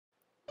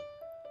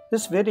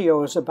This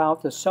video is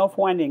about the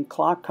self-winding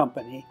clock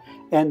company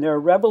and their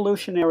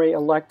revolutionary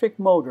electric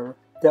motor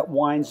that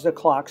winds the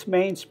clock's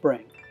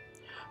mainspring.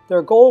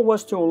 Their goal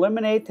was to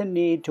eliminate the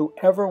need to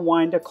ever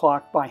wind a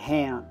clock by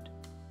hand.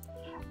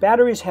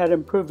 Batteries had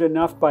improved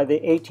enough by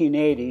the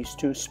 1880s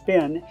to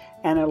spin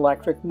an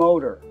electric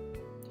motor.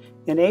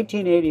 In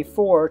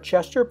 1884,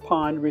 Chester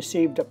Pond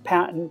received a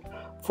patent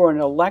for an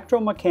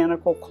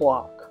electromechanical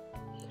clock.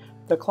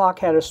 The clock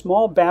had a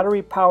small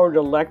battery-powered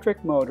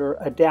electric motor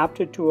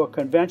adapted to a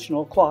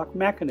conventional clock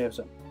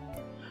mechanism.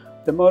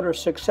 The motor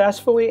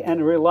successfully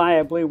and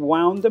reliably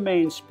wound the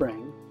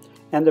mainspring,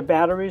 and the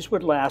batteries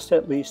would last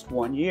at least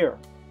 1 year.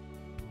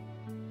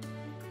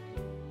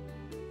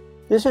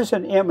 This is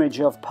an image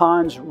of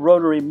Pond's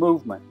rotary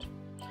movement.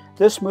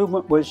 This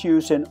movement was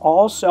used in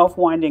all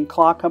self-winding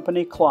clock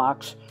company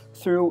clocks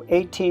through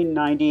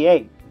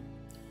 1898.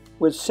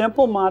 With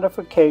simple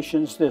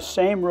modifications, this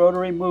same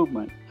rotary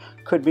movement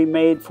could be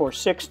made for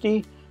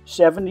 60,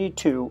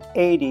 72,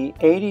 80,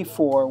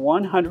 84,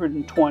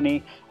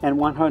 120, and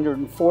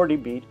 140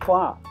 beat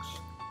clocks.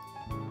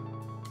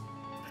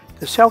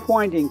 The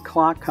self-winding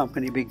clock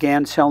company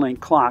began selling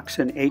clocks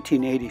in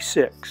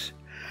 1886.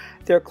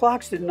 Their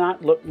clocks did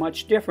not look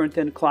much different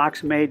than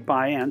clocks made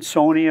by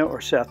Ansonia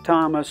or Seth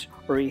Thomas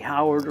or E.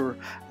 Howard or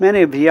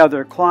many of the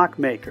other clock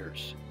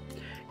makers.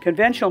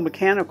 Conventional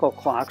mechanical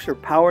clocks are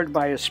powered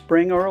by a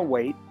spring or a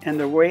weight, and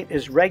the weight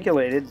is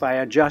regulated by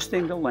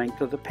adjusting the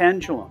length of the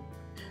pendulum.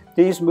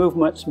 These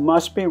movements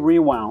must be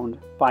rewound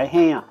by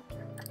hand.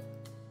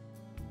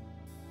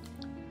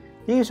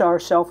 These are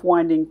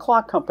self-winding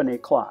clock company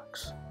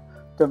clocks.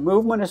 The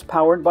movement is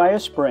powered by a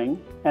spring,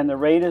 and the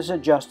rate is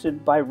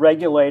adjusted by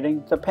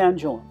regulating the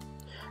pendulum.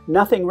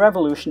 Nothing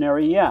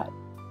revolutionary yet.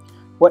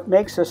 What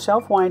makes a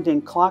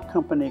self-winding clock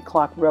company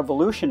clock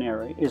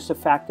revolutionary is the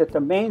fact that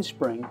the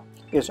mainspring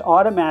is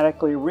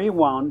automatically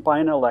rewound by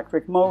an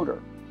electric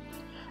motor.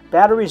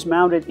 Batteries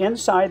mounted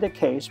inside the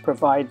case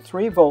provide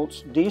 3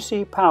 volts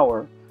DC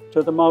power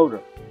to the motor.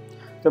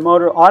 The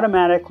motor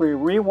automatically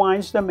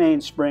rewinds the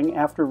mainspring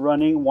after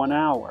running 1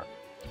 hour.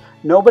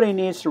 Nobody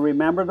needs to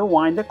remember to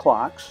wind the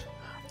clocks,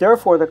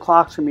 therefore the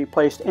clocks can be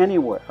placed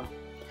anywhere.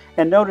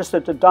 And notice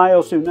that the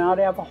dials do not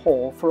have a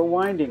hole for a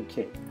winding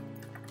key.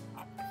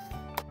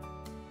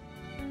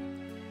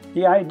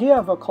 The idea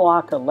of a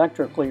clock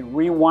electrically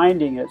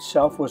rewinding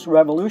itself was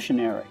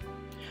revolutionary.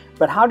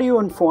 But how do you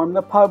inform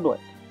the public?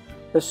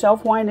 The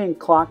self-winding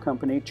clock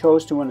company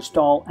chose to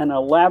install an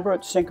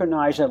elaborate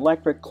synchronized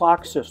electric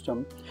clock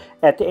system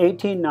at the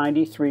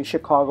 1893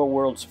 Chicago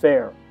World's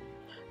Fair.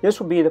 This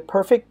would be the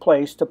perfect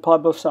place to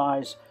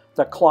publicize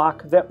the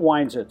clock that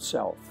winds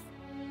itself.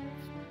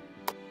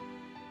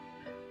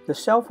 The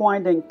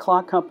self-winding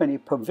clock company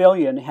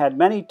pavilion had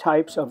many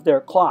types of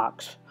their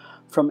clocks,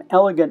 from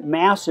elegant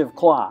massive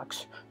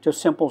clocks to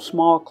simple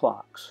small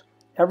clocks.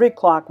 Every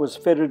clock was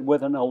fitted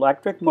with an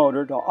electric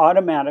motor to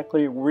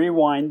automatically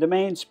rewind the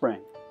mainspring.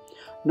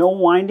 No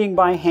winding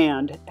by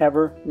hand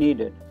ever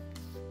needed.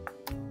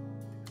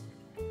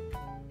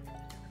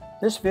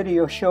 This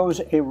video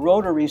shows a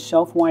rotary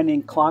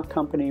self-winding clock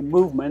company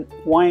movement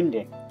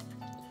winding.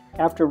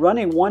 After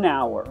running 1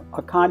 hour,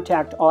 a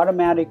contact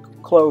automatically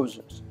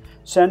closes,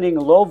 sending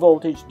a low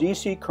voltage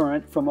DC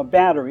current from a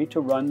battery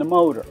to run the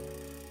motor.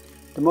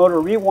 The motor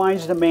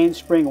rewinds the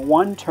mainspring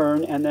 1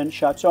 turn and then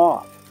shuts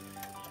off.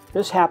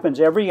 This happens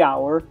every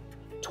hour,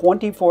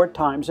 24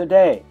 times a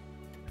day.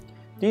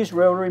 These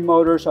rotary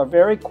motors are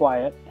very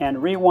quiet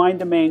and rewind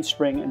the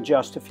mainspring in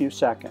just a few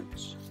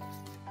seconds.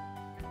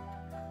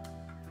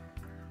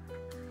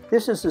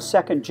 This is the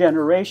second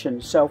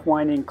generation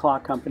self-winding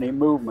clock company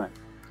movement.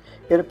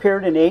 It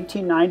appeared in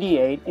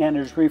 1898 and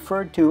is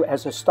referred to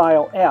as a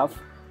Style F,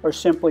 or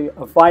simply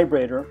a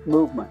Vibrator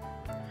movement.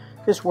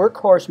 This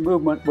workhorse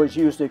movement was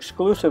used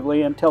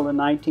exclusively until the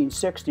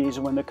 1960s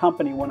when the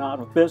company went out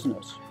of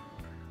business.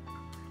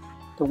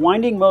 The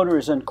winding motor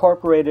is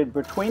incorporated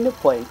between the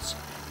plates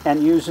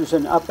and uses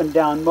an up and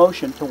down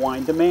motion to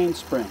wind the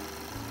mainspring.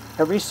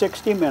 Every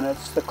 60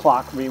 minutes, the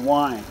clock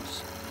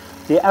rewinds.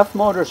 The F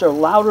motors are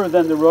louder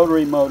than the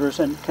rotary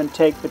motors and can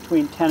take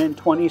between 10 and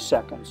 20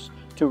 seconds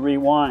to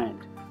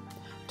rewind.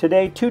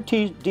 Today, 2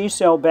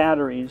 D-cell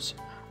batteries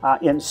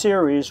in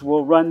series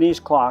will run these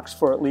clocks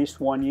for at least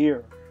 1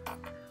 year.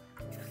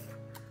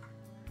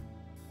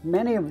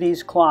 Many of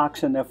these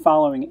clocks in the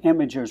following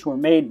images were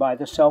made by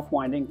the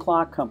self-winding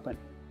clock company.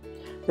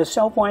 The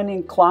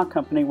self-winding clock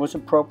company was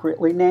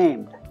appropriately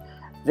named.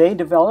 They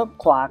developed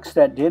clocks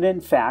that did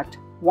in fact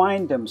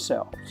wind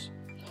themselves.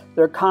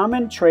 Their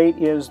common trait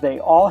is they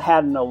all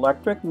had an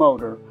electric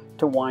motor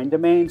to wind the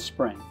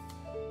mainspring.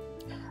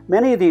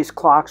 Many of these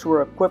clocks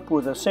were equipped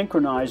with a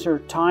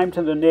synchronizer timed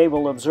to the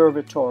Naval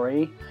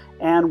Observatory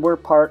and were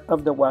part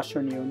of the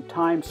Western Union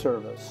Time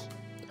Service.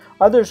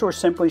 Others were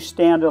simply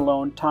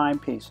standalone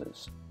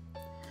timepieces.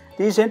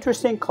 These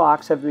interesting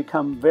clocks have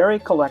become very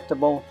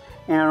collectible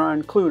and are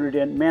included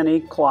in many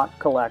clock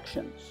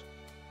collections.